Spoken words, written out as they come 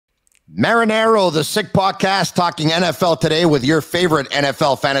Marinaro, the Sick Podcast, talking NFL today with your favorite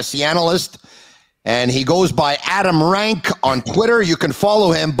NFL fantasy analyst. And he goes by Adam Rank on Twitter. You can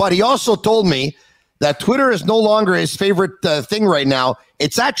follow him. But he also told me that Twitter is no longer his favorite thing right now.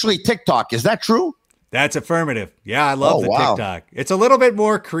 It's actually TikTok. Is that true? That's affirmative. Yeah, I love TikTok. It's a little bit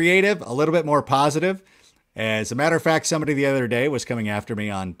more creative, a little bit more positive. As a matter of fact, somebody the other day was coming after me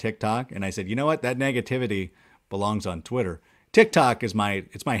on TikTok. And I said, you know what? That negativity belongs on Twitter. TikTok is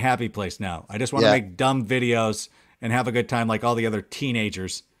it's my happy place now. I just want to make dumb videos and have a good time like all the other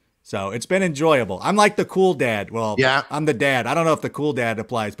teenagers. So it's been enjoyable. I'm like the cool dad. Well, I'm the dad. I don't know if the cool dad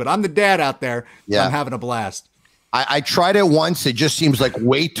applies, but I'm the dad out there. Yeah. I'm having a blast. I tried it once. It just seems like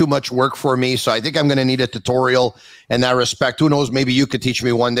way too much work for me. So I think I'm going to need a tutorial in that respect. Who knows? Maybe you could teach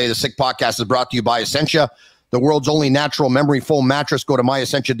me one day. The Sick Podcast is brought to you by Essentia, the world's only natural memory foam mattress. Go to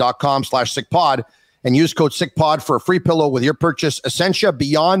myessentia.com/sickpod. and use code SICKPOD for a free pillow with your purchase. Essentia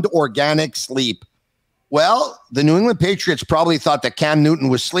Beyond Organic Sleep. Well, the New England Patriots probably thought that Cam Newton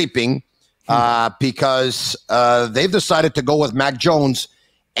was sleeping because they've decided to go with Mac Jones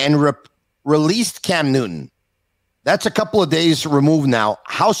and released Cam Newton. That's a couple of days removed now.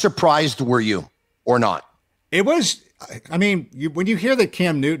 How surprised were you or not? It was, I mean, when you hear that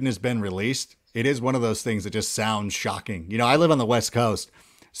Cam Newton has been released, it is one of those things that just sounds shocking. You know, I live on the West Coast,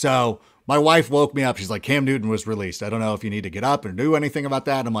 so my wife woke me up. She's like, Cam Newton was released. I don't know if you need to get up and do anything about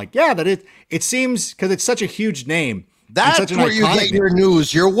that. And I'm like, yeah, it seems, because it's such a huge name. That's where you get your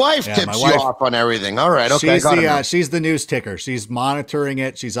news. Your wife tips you off on everything. All right. Okay. She's the news ticker. She's monitoring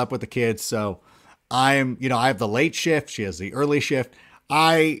it. She's up with the kids. So I have the late shift. She has the early shift.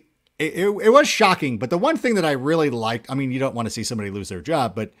 It was shocking. But the one thing that I really liked, I mean, you don't want to see somebody lose their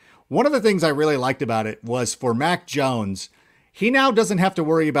job, but one of the things I really liked about it was for Mac Jones, he now doesn't have to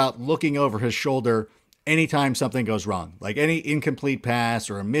worry about looking over his shoulder anytime something goes wrong, like any incomplete pass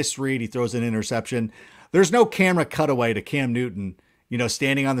or a misread, he throws an interception. There's no camera cutaway to Cam Newton,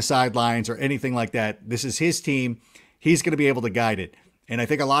 standing on the sidelines or anything like that. This is his team. He's going to be able to guide it. And I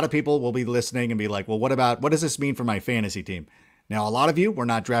think a lot of people will be listening and be like, well, what does this mean for my fantasy team? Now, a lot of you were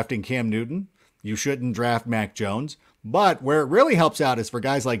not drafting Cam Newton. You shouldn't draft Mac Jones. But where it really helps out is for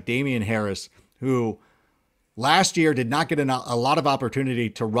guys like Damian Harris, who last year did not get a lot of opportunity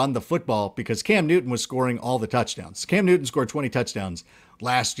to run the football because Cam Newton was scoring all the touchdowns. Cam Newton scored 20 touchdowns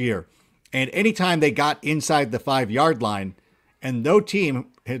last year. And anytime they got inside the 5-yard line, and no team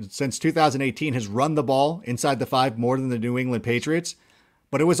since 2018 has run the ball inside the 5 more than the New England Patriots,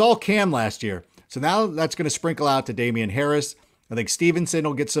 but it was all Cam last year. So now that's going to sprinkle out to Damian Harris. I think Stevenson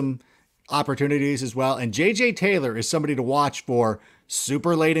will get some opportunities as well. And J.J. Taylor is somebody to watch for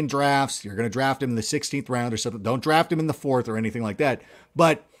super late in drafts. You're going to draft him in the 16th round or something. Don't draft him in the 4th or anything like that.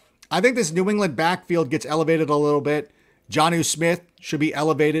 But I think this New England backfield gets elevated a little bit. Jonnu Smith should be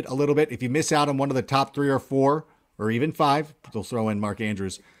elevated a little bit. If you miss out on one of the top 3 or 4 or even 5, they'll throw in Mark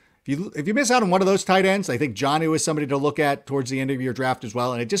Andrews. If you miss out on one of those tight ends, I think Jonnu is somebody to look at towards the end of your draft as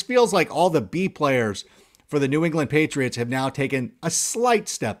well. And it just feels like all the B players for the New England Patriots have now taken a slight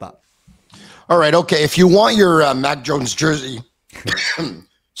step up. All right. Okay. If you want your Mac Jones jersey,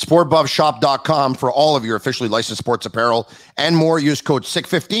 sportbuffshop.com for all of your officially licensed sports apparel and more. Use code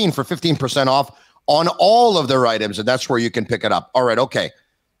SICK15 for 15% off on all of their items. And that's where you can pick it up. All right. Okay.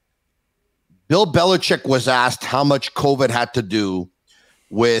 Bill Belichick was asked how much COVID had to do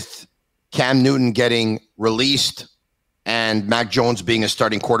with Cam Newton getting released and Mac Jones being a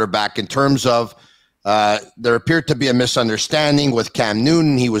starting quarterback in terms of there appeared to be a misunderstanding with Cam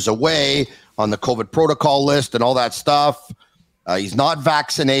Newton. He was away on the COVID protocol list and all that stuff. He's not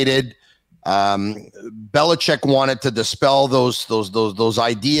vaccinated. Belichick wanted to dispel those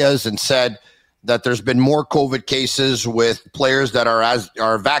ideas and said that there's been more COVID cases with players that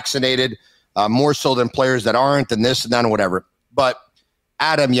are vaccinated, more so than players that aren't, and this and that and whatever. But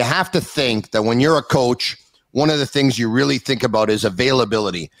Adam, you have to think that when you're a coach, one of the things you really think about is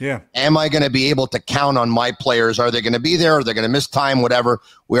availability. Yeah. Am I going to be able to count on my players? Are they going to be there? Are they going to miss time? Whatever.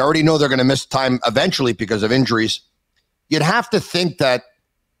 We already know they're going to miss time eventually because of injuries. You'd have to think that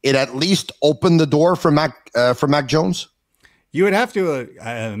it at least opened the door for Mac Jones. You would have to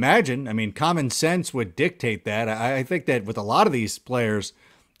imagine. I mean, common sense would dictate that. I think that with a lot of these players,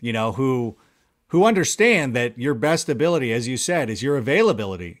 who understand that your best ability, as you said, is your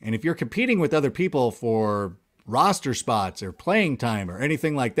availability. And if you're competing with other people for roster spots or playing time or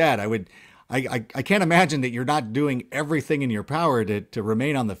anything like that, I can't imagine that you're not doing everything in your power to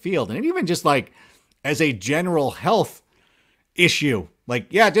remain on the field. And even just like as a general health issue,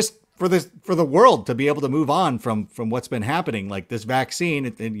 just for the world to be able to move on from what's been happening, like this vaccine,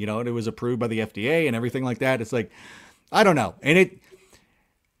 it was approved by the FDA and everything like that. It's like, I don't know. And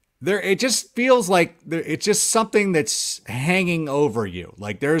it just feels like it's just something that's hanging over you.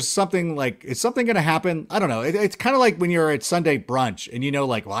 Like there's something like, is something going to happen? I don't know. It's kind of like when you're at Sunday brunch and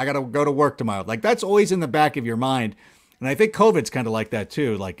like, well, I got to go to work tomorrow. Like that's always in the back of your mind. And I think COVID's kind of like that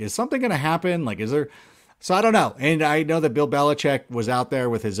too. Like, is something going to happen? Like, is there? So I don't know. And I know that Bill Belichick was out there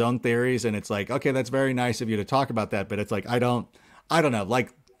with his own theories, and it's like, okay, that's very nice of you to talk about that. But it's like, I don't know.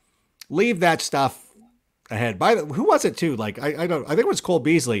 Like, leave that stuff ahead. Who was it too? Like, I think it was Cole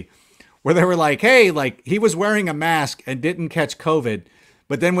Beasley, where they were like, hey, like he was wearing a mask and didn't catch COVID,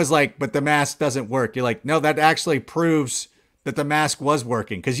 but then was like, but the mask doesn't work. You're like, no, that actually proves that the mask was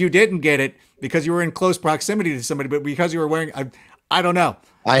working because you didn't get it because you were in close proximity to somebody, but because you were wearing, I don't know.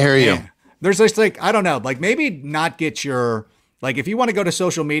 I hear you. There's just like, I don't know, like maybe not get your, like if you want to go to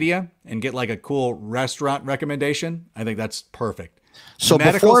social media and get like a cool restaurant recommendation, I think that's perfect. So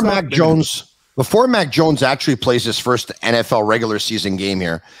before Mac Jones actually plays his first NFL regular season game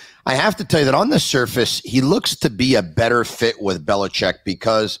here, I have to tell you that on the surface, he looks to be a better fit with Belichick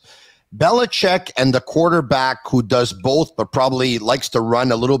because Belichick and the quarterback who does both, but probably likes to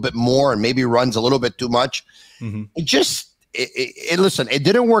run a little bit more and maybe runs a little bit too much. Mm-hmm. Listen, it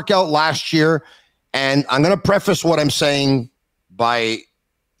didn't work out last year. And I'm going to preface what I'm saying by,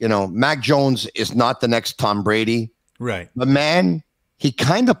 Mac Jones is not the next Tom Brady. Right. But man, he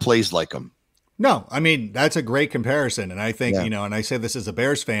kind of plays like him. No, I mean, that's a great comparison. And I think, and I say this as a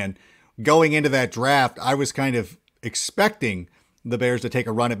Bears fan, going into that draft, I was kind of expecting the Bears to take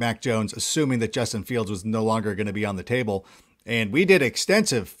a run at Mac Jones, assuming that Justin Fields was no longer going to be on the table. And we did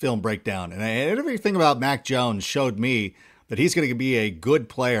extensive film breakdown. And everything about Mac Jones showed me that he's going to be a good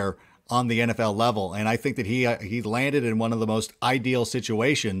player on the NFL level. And I think that he landed in one of the most ideal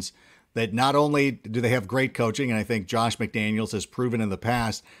situations that not only do they have great coaching, and I think Josh McDaniels has proven in the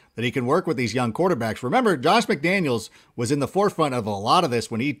past that he can work with these young quarterbacks. Remember, Josh McDaniels was in the forefront of a lot of this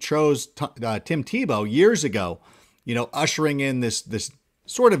when he chose Tim Tebow years ago, ushering in this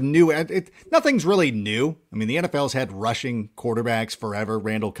sort of new, nothing's really new. I mean, the NFL's had rushing quarterbacks forever,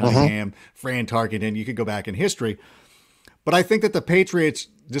 Randall Cunningham, Fran Tarkenton, you could go back in history. But I think that the Patriots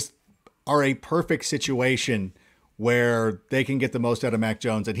just are a perfect situation where they can get the most out of Mac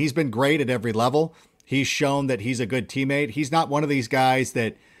Jones. And he's been great at every level. He's shown that he's a good teammate. He's not one of these guys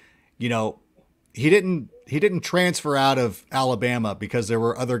that, he didn't transfer out of Alabama because there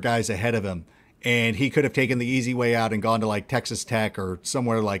were other guys ahead of him. And he could have taken the easy way out and gone to like Texas Tech or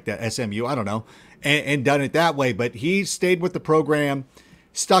somewhere like that, SMU, I don't know, and done it that way. But he stayed with the program,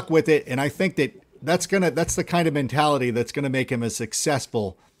 stuck with it. And I think that that's the kind of mentality that's going to make him a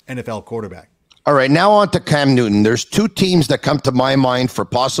successful NFL quarterback. All right, now on to Cam Newton. There's two teams that come to my mind for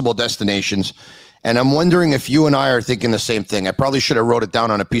possible destinations, and I'm wondering if you and I are thinking the same thing. I probably should have wrote it down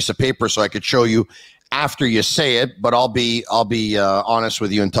on a piece of paper so I could show you after you say it, but I'll be honest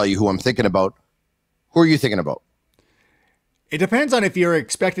with you and tell you who I'm thinking about. Who are you thinking about? It depends on if you're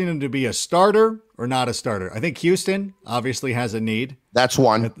expecting him to be a starter or not a starter. I think Houston obviously has a need. That's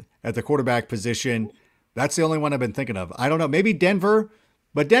one. At the quarterback position. That's the only one I've been thinking of. I don't know. Maybe Denver.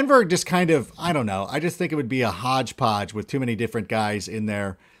 But Denver just kind of, I don't know. I just think it would be a hodgepodge with too many different guys in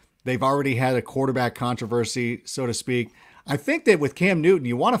there. They've already had a quarterback controversy, so to speak. I think that with Cam Newton,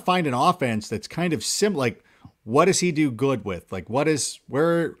 you want to find an offense that's kind of like, what does he do good with? Like,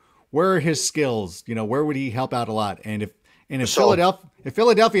 where are his skills? Where would he help out a lot? And if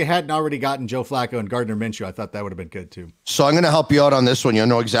Philadelphia hadn't already gotten Joe Flacco and Gardner Minshew, I thought that would have been good too. So I'm going to help you out on this one. You'll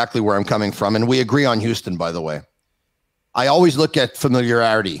know exactly where I'm coming from. And we agree on Houston, by the way. I always look at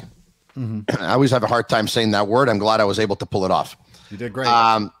familiarity. Mm-hmm. I always have a hard time saying that word. I'm glad I was able to pull it off. You did great.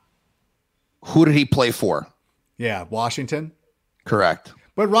 Who did he play for? Yeah, Washington. Correct.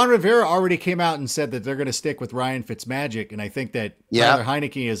 But Ron Rivera already came out and said that they're going to stick with Ryan Fitzmagic, and I think that Tyler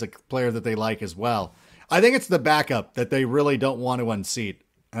Heineke is a player that they like as well. I think it's the backup that they really don't want to unseat.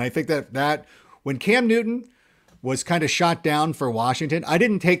 And I think that when Cam Newton was kind of shot down for Washington, I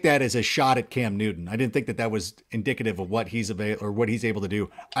didn't take that as a shot at Cam Newton. I didn't think that was indicative of what he's able to do.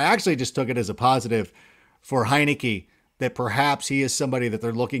 I actually just took it as a positive for Heineke, that perhaps he is somebody that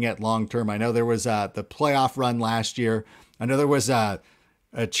they're looking at long term. I know there was the playoff run last year. I know there was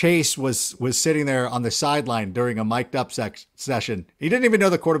Chase was sitting there on the sideline during a mic'd up session. He didn't even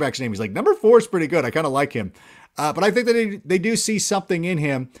know the quarterback's name. He's like, number 4 is pretty good. I kind of like him. But I think that they do see something in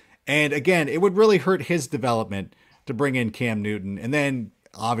him. And again, it would really hurt his development to bring in Cam Newton. And then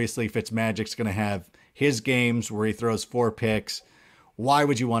obviously Fitzmagic's going to have his games where he throws 4 picks. Why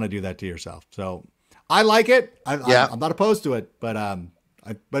would you want to do that to yourself? So I like it. I'm not opposed to it, but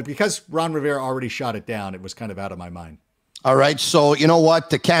because Ron Rivera already shot it down, it was kind of out of my mind. All right. So you know what?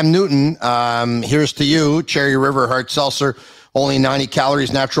 To Cam Newton, here's to you, Cherry River Hard Seltzer. Only 90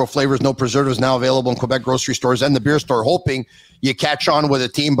 calories, natural flavors, no preservatives, now available in Quebec grocery stores and the beer store. Hoping you catch on with a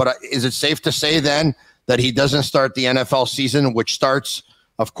team. But is it safe to say then that he doesn't start the NFL season, which starts,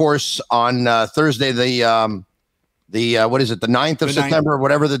 of course, on Thursday, what is it, the 9th of September,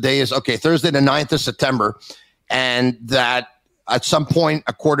 whatever the day is? Okay, Thursday, the 9th of September. And that at some point,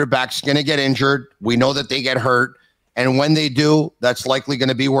 a quarterback's going to get injured. We know that they get hurt. And when they do, that's likely going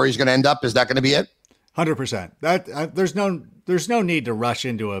to be where he's going to end up. Is that going to be it? 100%. That there's no need to rush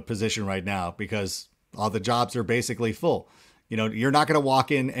into a position right now because all the jobs are basically full. You know, you're not going to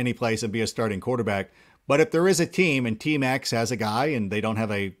walk in any place and be a starting quarterback. But if there is a team and Team X has a guy and they don't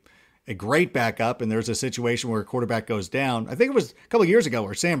have a great backup and there's a situation where a quarterback goes down, I think it was a couple of years ago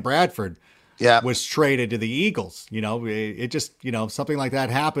where Sam Bradford was traded to the Eagles. You know, it just, you know, something like that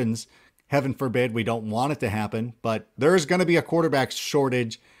happens. Heaven forbid, we don't want it to happen, but there's going to be a quarterback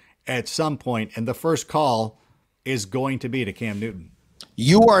shortage at some point, and the first call is going to be to Cam Newton.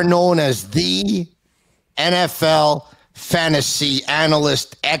 You are known as the NFL fantasy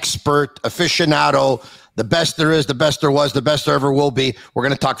analyst, expert, aficionado, the best there is, the best there was, the best there ever will be. We're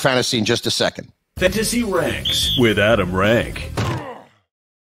going to talk fantasy in just a second. Fantasy Ranks with Adam Rank.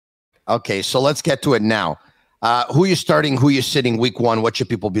 Okay, so let's get to it now. Who are you starting? Who are you sitting week one? What should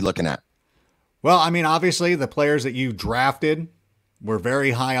people be looking at? Well, I mean, obviously the players that you drafted were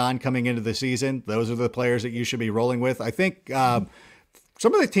very high on coming into the season. Those are the players that you should be rolling with. I think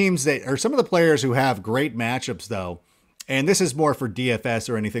some of the teams some of the players who have great matchups though, and this is more for DFS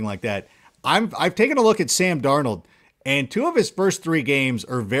or anything like that. I've taken a look at Sam Darnold, and 2 of his first 3 games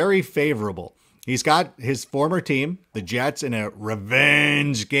are very favorable. He's got his former team, the Jets, in a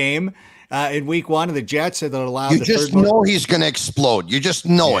revenge game in week 1, and the Jets had allowed. You just know he's going to explode. You just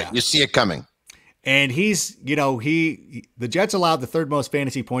know it. You see it coming. And he's, you know, the Jets allowed the 3rd most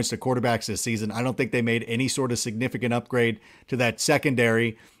fantasy points to quarterbacks this season. I don't think they made any sort of significant upgrade to that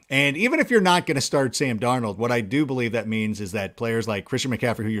secondary. And even if you're not going to start Sam Darnold, what I do believe that means is that players like Christian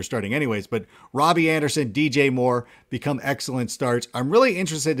McCaffrey, who you're starting anyways, but Robbie Anderson, DJ Moore become excellent starts. I'm really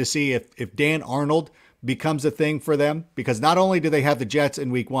interested to see if Dan Arnold becomes a thing for them, because not only do they have the Jets in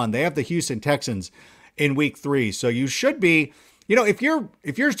week 1, they have the Houston Texans in week 3. So you should be, you know, if you're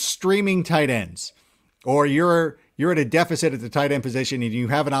streaming tight ends or you're at a deficit at the tight end position and you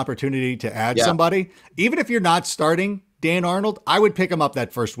have an opportunity to add somebody, even if you're not starting Dan Arnold, I would pick him up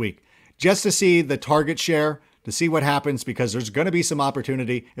that first week just to see the target share, to see what happens, because there's going to be some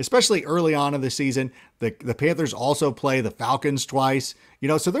opportunity, especially early on in the season. The Panthers also play the Falcons twice, you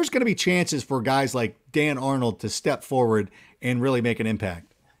know, so there's going to be chances for guys like Dan Arnold to step forward and really make an impact.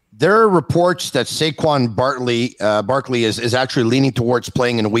 There are reports that Saquon Barkley is actually leaning towards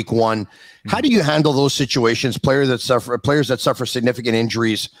playing in week 1. How do you handle those situations? Players that suffer significant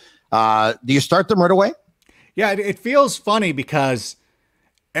injuries. Do you start them right away? Yeah, it feels funny because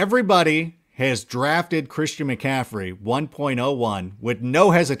everybody has drafted Christian McCaffrey 1.01 with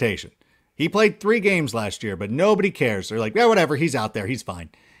no hesitation. He played 3 games last year, but nobody cares. They're like, yeah, whatever, he's out there, he's fine.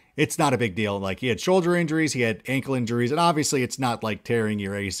 It's not a big deal. Like, he had shoulder injuries, he had ankle injuries, and obviously it's not like tearing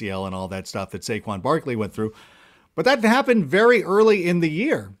your ACL and all that stuff that Saquon Barkley went through. But that happened very early in the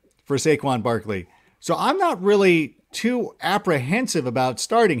year for Saquon Barkley. So I'm not really too apprehensive about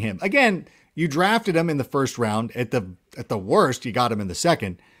starting him. Again, you drafted him in the first round. At the worst, you got him in the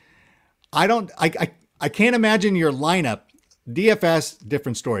second. I can't imagine your lineup. DFS,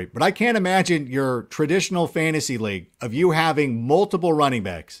 different story. But I can't imagine your traditional fantasy league of you having multiple running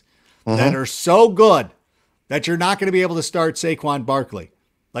backs that are so good that you're not going to be able to start Saquon Barkley.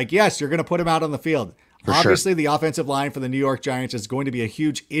 Like, yes, you're going to put him out on the field. Obviously, the offensive line for the New York Giants is going to be a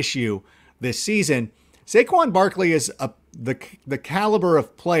huge issue this season. Saquon Barkley is the caliber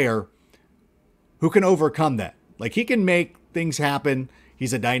of player who can overcome that. Like, he can make things happen.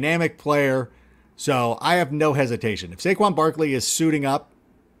 He's a dynamic player. So I have no hesitation. If Saquon Barkley is suiting up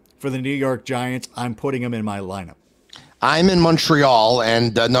for the New York Giants, I'm putting him in my lineup. I'm in Montreal,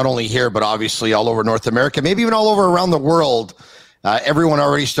 and not only here, but obviously all over North America, maybe even all over around the world. Everyone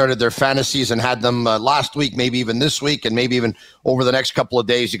already started their fantasies and had them last week, maybe even this week, and maybe even over the next couple of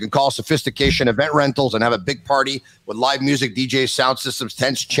days. You can call Sophistication Event Rentals and have a big party with live music, DJs, sound systems,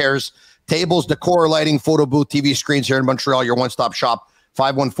 tents, chairs, tables, decor, lighting, photo booth, TV screens here in Montreal, your one-stop shop.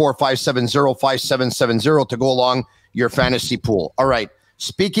 514-570-5770 to go along your fantasy pool. All right.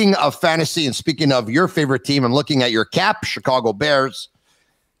 Speaking of fantasy and speaking of your favorite team, I'm looking at your cap, Chicago Bears.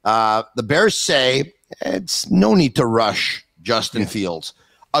 The Bears say it's no need to rush Justin Fields.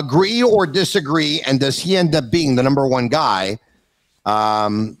 Agree or disagree? And does he end up being the number 1 guy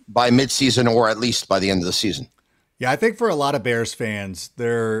by midseason or at least by the end of the season? Yeah, I think for a lot of Bears fans,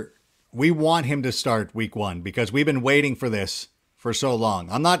 they're we want him to start week 1 because we've been waiting for this for so long.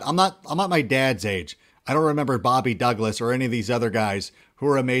 I'm not my dad's age. I don't remember Bobby Douglas or any of these other guys who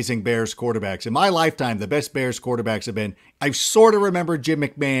are amazing Bears quarterbacks. In my lifetime, the best Bears quarterbacks have been, I sort of remember Jim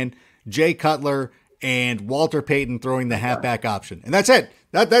McMahon, Jay Cutler, and Walter Payton throwing the halfback option. And that's it.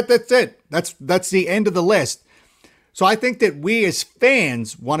 That's it. That's the end of the list. So I think that we as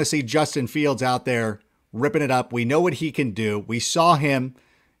fans want to see Justin Fields out there ripping it up. We know what he can do. We saw him,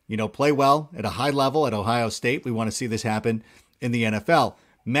 play well at a high level at Ohio State. We want to see this happen in the NFL.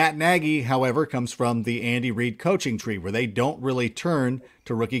 Matt Nagy, however, comes from the Andy Reid coaching tree where they don't really turn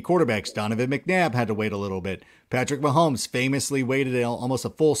to rookie quarterbacks. Donovan McNabb had to wait a little bit. Patrick Mahomes famously waited almost a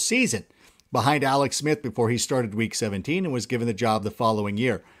full season behind Alex Smith before he started week 17 and was given the job the following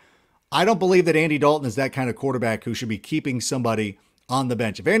year. I don't believe that Andy Dalton is that kind of quarterback who should be keeping somebody on the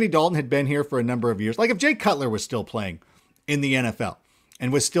bench. If Andy Dalton had been here for a number of years, like if Jay Cutler was still playing in the NFL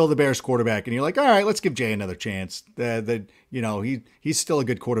and was still the Bears quarterback, and you're like, all right, let's give Jay another chance. He's still a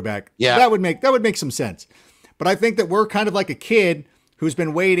good quarterback. Yeah, that would make some sense. But I think that we're kind of like a kid who's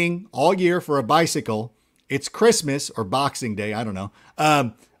been waiting all year for a bicycle. It's Christmas or Boxing Day, I don't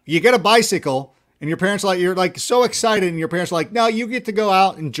know. You get a bicycle. And your parents you're so excited, and your parents are like, no, you get to go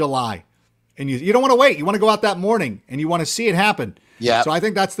out in July. And you don't want to wait. You want to go out that morning and you want to see it happen. Yeah. So I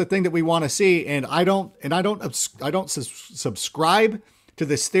think that's the thing that we want to see. And I don't subscribe to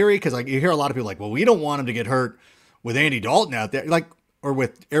this theory because you hear a lot of people like, well, we don't want him to get hurt with Andy Dalton out there, or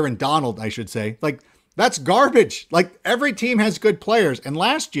with Aaron Donald, I should say. That's garbage. Every team has good players. And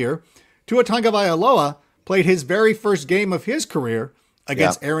last year, Tua Tagovailoa played his very first game of his career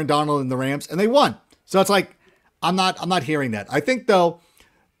against Aaron Donald and the Rams, and they won. So it's I'm not hearing that. I think though,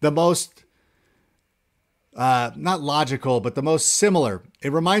 the most, not logical, but the most similar,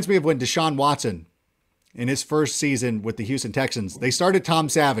 it reminds me of when Deshaun Watson in his first season with the Houston Texans, they started Tom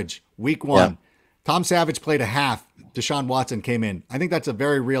Savage week 1. Yeah. Tom Savage played a half. Deshaun Watson came in. I think that's a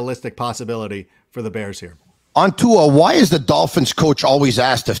very realistic possibility for the Bears here. On Tua, why is the Dolphins coach always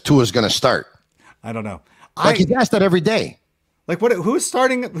asked if Tua is going to start? I don't know. He's asked that every day. Who's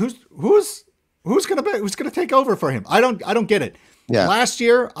starting? Who's gonna take over for him? I don't get it. Yeah. Last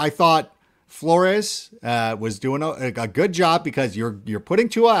year, I thought Flores was doing a good job because you're putting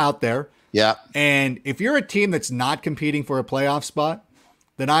Tua out there. Yeah. And if you're a team that's not competing for a playoff spot,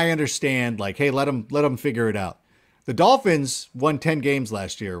 then I understand. Hey, let them figure it out. The Dolphins won 10 games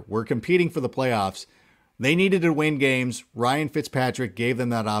last year. Were competing for the playoffs. They needed to win games. Ryan Fitzpatrick gave them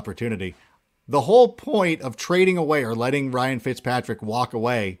that opportunity. The whole point of trading away or letting Ryan Fitzpatrick walk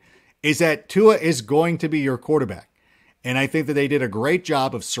away is that Tua is going to be your quarterback. And I think that they did a great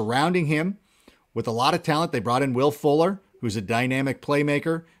job of surrounding him with a lot of talent. They brought in Will Fuller, who's a dynamic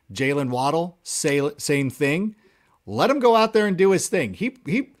playmaker. Jalen Waddle, same thing. Let him go out there and do his thing.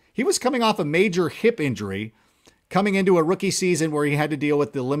 He was coming off a major hip injury, coming into a rookie season where he had to deal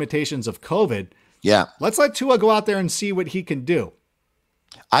with the limitations of COVID. Yeah. Let's let Tua go out there and see what he can do.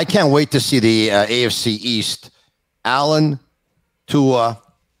 I can't wait to see the AFC East. Allen, Tua,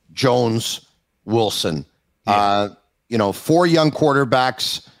 Jones, Wilson. Yeah. 4 young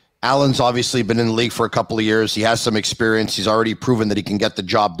quarterbacks. Allen's obviously been in the league for a couple of years. He has some experience. He's already proven that he can get the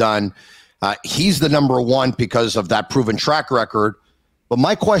job done. He's the number 1 because of that proven track record. But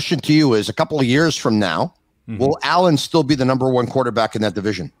my question to you is, a couple of years from now, will Allen still be the number 1 quarterback in that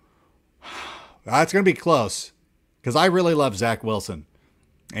division? It's going to be close because I really love Zach Wilson.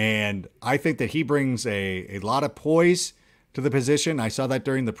 And I think that he brings a lot of poise to the position. I saw that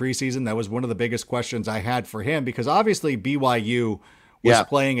during the preseason. That was one of the biggest questions I had for him because obviously BYU was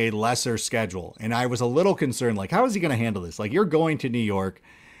playing a lesser schedule. And I was a little concerned, how is he going to handle this? You're going to New York.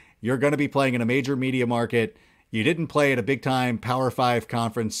 You're going to be playing in a major media market. You didn't play at a big-time Power 5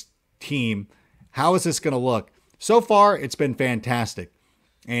 conference team. How is this going to look? So far, it's been fantastic.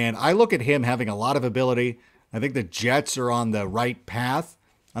 And I look at him having a lot of ability. I think the Jets are on the right path.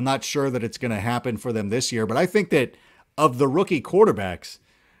 I'm not sure that it's going to happen for them this year, but I think that of the rookie quarterbacks,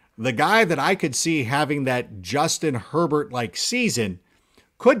 the guy that I could see having that Justin Herbert-like season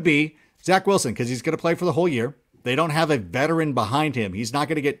could be Zach Wilson because he's going to play for the whole year. They don't have a veteran behind him. He's not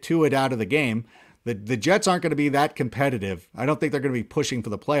going to get Tua out of the game. The Jets aren't going to be that competitive. I don't think they're going to be pushing for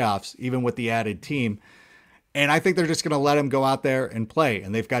the playoffs, even with the added team. And I think they're just going to let him go out there and play.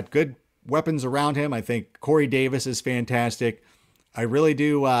 And they've got good weapons around him. I think Corey Davis is fantastic. I really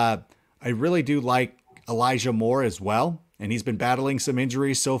do like Elijah Moore as well. And he's been battling some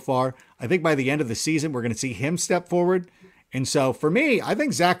injuries so far. I think by the end of the season, we're going to see him step forward. And so for me, I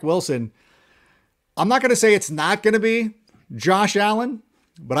think Zach Wilson, I'm not going to say it's not going to be Josh Allen,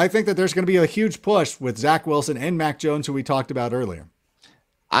 but I think that there's going to be a huge push with Zach Wilson and Mac Jones, who we talked about earlier.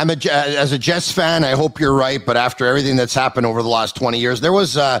 As a Jets fan, I hope you're right. But after everything that's happened over the last 20 years, there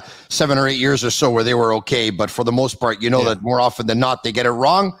was 7 or 8 years or so where they were okay. But for the most part, that more often than not, they get it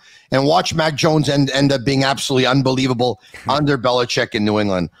wrong. And watch Mac Jones end up being absolutely unbelievable under Belichick in New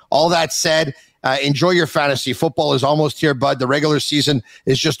England. All that said, enjoy your fantasy. Football is almost here, bud. The regular season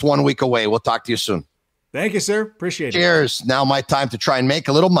is just 1 week away. We'll talk to you soon. Thank you, sir. Appreciate it. Cheers. Now my time to try and make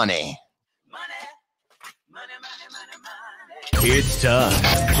a little money. It's time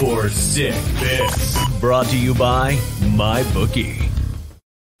for Sick Picks. Brought to you by MyBookie.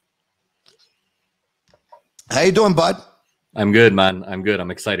 How you doing, bud? I'm good, man. I'm good. I'm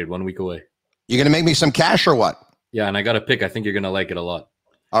excited. 1 week away. You going to make me some cash or what? Yeah, and I got a pick. I think you're going to like it a lot.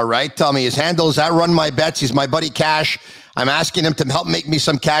 All right. Tell me his handle. Is that Run My Bets? He's my buddy Cash. I'm asking him to help make me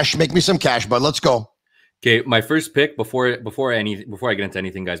some cash. Make me some cash, bud. Let's go. Okay, my first pick before I get into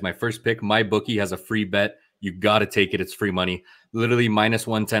anything, guys. My first pick, MyBookie has a free bet. You got to take it. It's free money. Literally minus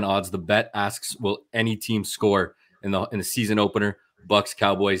 110 odds. The bet asks, will any team score in the season opener? Bucks,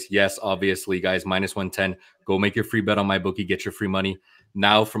 Cowboys. Yes, obviously, guys. Minus 110. Go make your free bet on MyBookie. Get your free money.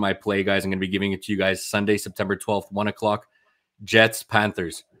 Now for my play, guys. I'm going to be giving it to you guys Sunday, September 12th, 1 o'clock. Jets,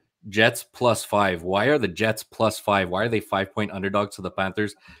 Panthers. Jets +5. Why are the Jets +5? Why are they 5-point underdogs to the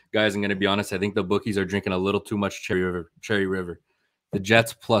Panthers? Guys, I'm going to be honest. I think the bookies are drinking a little too much Cherry River. The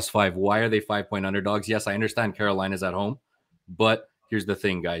Jets +5. Why are they 5-point underdogs? Yes, I understand Carolina's at home, but here's the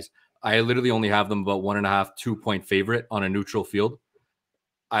thing, guys. I literally only have them about 1.5, 2-point favorite on a neutral field.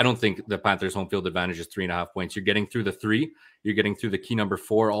 I don't think the Panthers' home field advantage is 3.5 points. You're getting through the 3. You're getting through the key number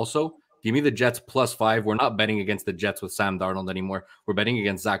 4 also. Give me the Jets +5. We're not betting against the Jets with Sam Darnold anymore. We're betting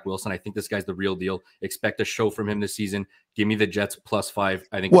against Zach Wilson. I think this guy's the real deal. Expect a show from him this season. Give me the Jets +5.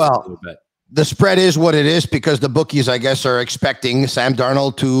 I think it's a good bet. The spread is what it is because the bookies, I guess, are expecting Sam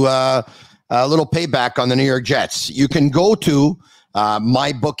Darnold to a little payback on the New York Jets. You can go to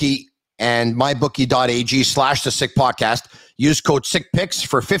MyBookie and mybookie.ag/the Sick Podcast. Use code SickPicks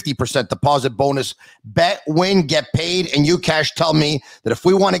for 50% deposit bonus. Bet, win, get paid, and you, Cash, tell me that if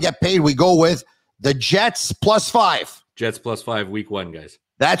we want to get paid, we go with the Jets +5. Jets +5 week 1, guys.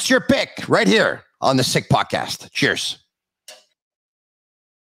 That's your pick right here on the Sick Podcast. Cheers.